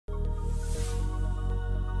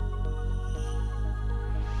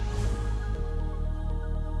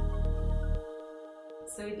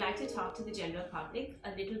So we'd like to talk to the general public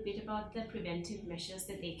a little bit about the preventive measures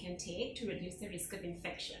that they can take to reduce the risk of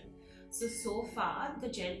infection. So far,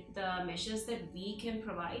 the measures that we can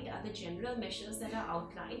provide are the general measures that are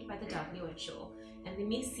outlined by the WHO, and they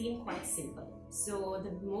may seem quite simple. So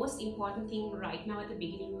the most important thing right now at the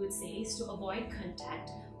beginning we would say is to avoid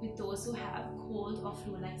contact with those who have cold or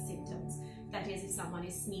flu-like symptoms. That is, if someone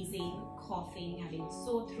is sneezing, coughing, having a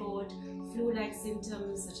sore throat, flu-like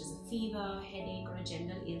symptoms such as a fever, headache, or a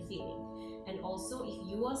general ill feeling. And also, if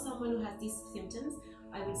you are someone who has these symptoms,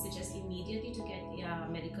 I would suggest immediately to get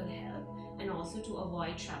medical help and also to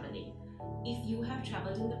avoid traveling. If you have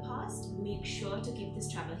traveled in the past, make sure to give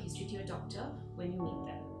this travel history to your doctor when you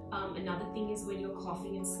meet them. Another thing is when you're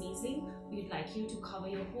coughing and sneezing, we'd like you to cover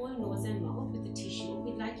your whole nose and mouth with a tissue.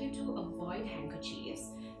 We'd like you to avoid handkerchiefs,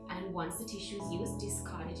 and once the tissue is used,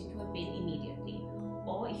 discard it into a bin immediately.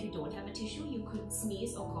 Or if you don't have a tissue, you could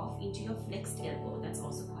sneeze or cough into your flexed elbow. That's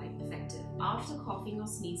also quite effective. After coughing or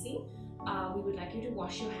sneezing, we would like you to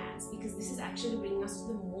wash your hands, because this is actually bringing us to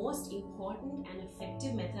the most important and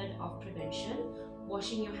effective method of prevention: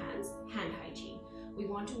 washing your hands, hand hygiene. We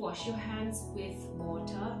want to wash your hands with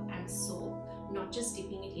water and soap, not just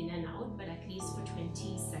dipping it in and out, but at least for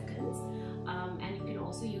 20 seconds. And you can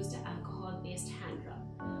also use the alcohol-based hand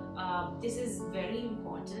rub. This is very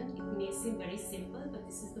important. It may seem very simple, but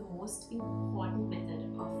this is the most important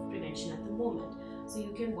method of prevention at the moment. So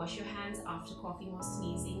you can wash your hands after coughing or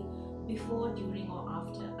sneezing, before, during, or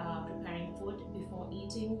after preparing food, before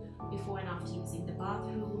eating, before and after using the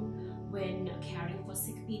bathroom, when caring for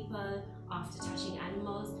sick people, after touching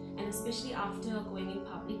animals, and especially after going in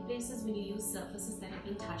public places when you use surfaces that have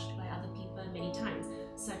been touched by other people many times,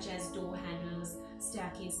 such as door handles,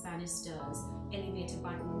 staircase banisters, elevator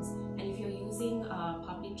buttons. And if you're using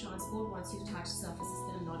public transport, once you've touched surfaces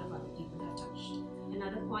that a lot of other people have touched.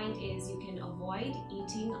 Another point is you can avoid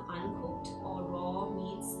eating uncooked or raw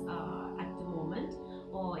meats at the moment,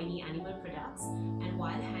 or any animal products. And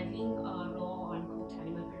while handling raw or uncooked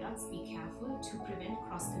animal products, be careful to prevent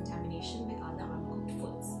cross-contamination with other uncooked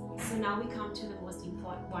foods. So now we come to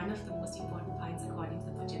one of the most important points according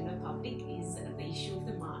to the general public is the issue of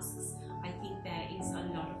the masks. I think there is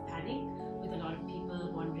a lot of panic with a lot of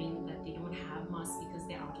people wondering that they don't have masks because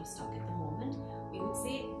they're out of stock at the moment. We would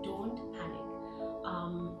say don't panic.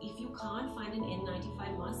 If you can't find an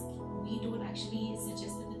N95 mask, we don't actually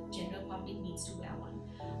suggest that the general public needs to wear one.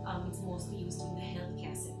 It's mostly used in the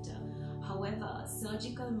healthcare sector. However,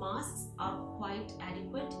 surgical masks are quite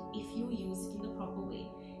adequate if you use it in the proper way.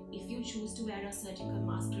 If you choose to wear a surgical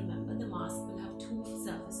mask, remember the mask will have two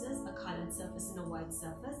surfaces, a colored surface and a white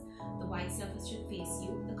surface. The white surface should face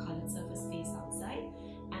you, the colored surface face outside,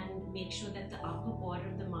 and make sure that the upper border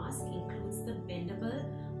of the mask includes the bendable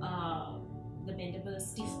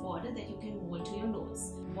stiff border that you can mold to your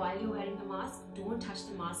nose. While you're wearing the mask, don't touch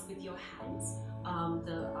the mask with your hands,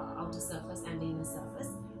 the outer surface and the inner surface.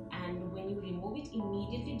 And when you remove it,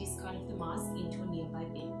 immediately discard the mask into a nearby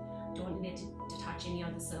bin. Don't let it touch any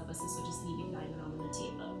other surfaces, so just leave it lying around on the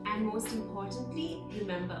table. And most importantly,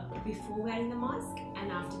 remember, before wearing the mask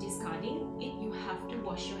and after discarding it, you have to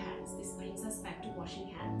wash your hands. This brings us back to washing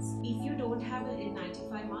hands. If you don't have a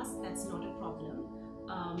N95 mask, that's not a problem.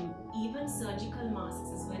 Even surgical masks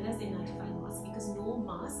as well as N95 masks, because no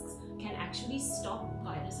masks can actually stop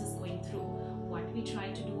viruses going through. What we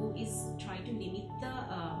try to do is try to limit the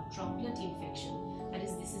droplet infection. That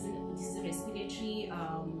is, this is a respiratory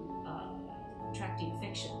tract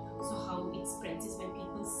infection. So how it spreads is when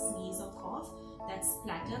people sneeze or cough, that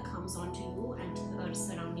splatter comes onto you and to the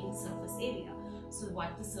surrounding surface area. So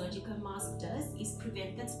what the surgical mask does is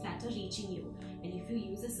prevent that splatter reaching you. And if you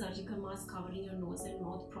use a surgical mask covering your nose and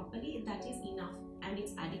mouth properly, that is enough and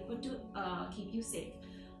it's adequate to keep you safe.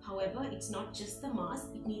 However, it's not just the mask,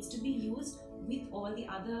 it needs to be used with all the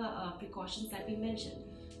other precautions that we mentioned.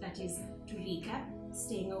 That is, to recap,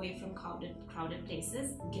 staying away from crowded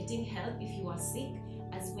places, getting help if you are sick,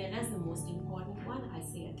 as well as the most important one, I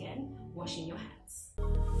say again, washing your hands.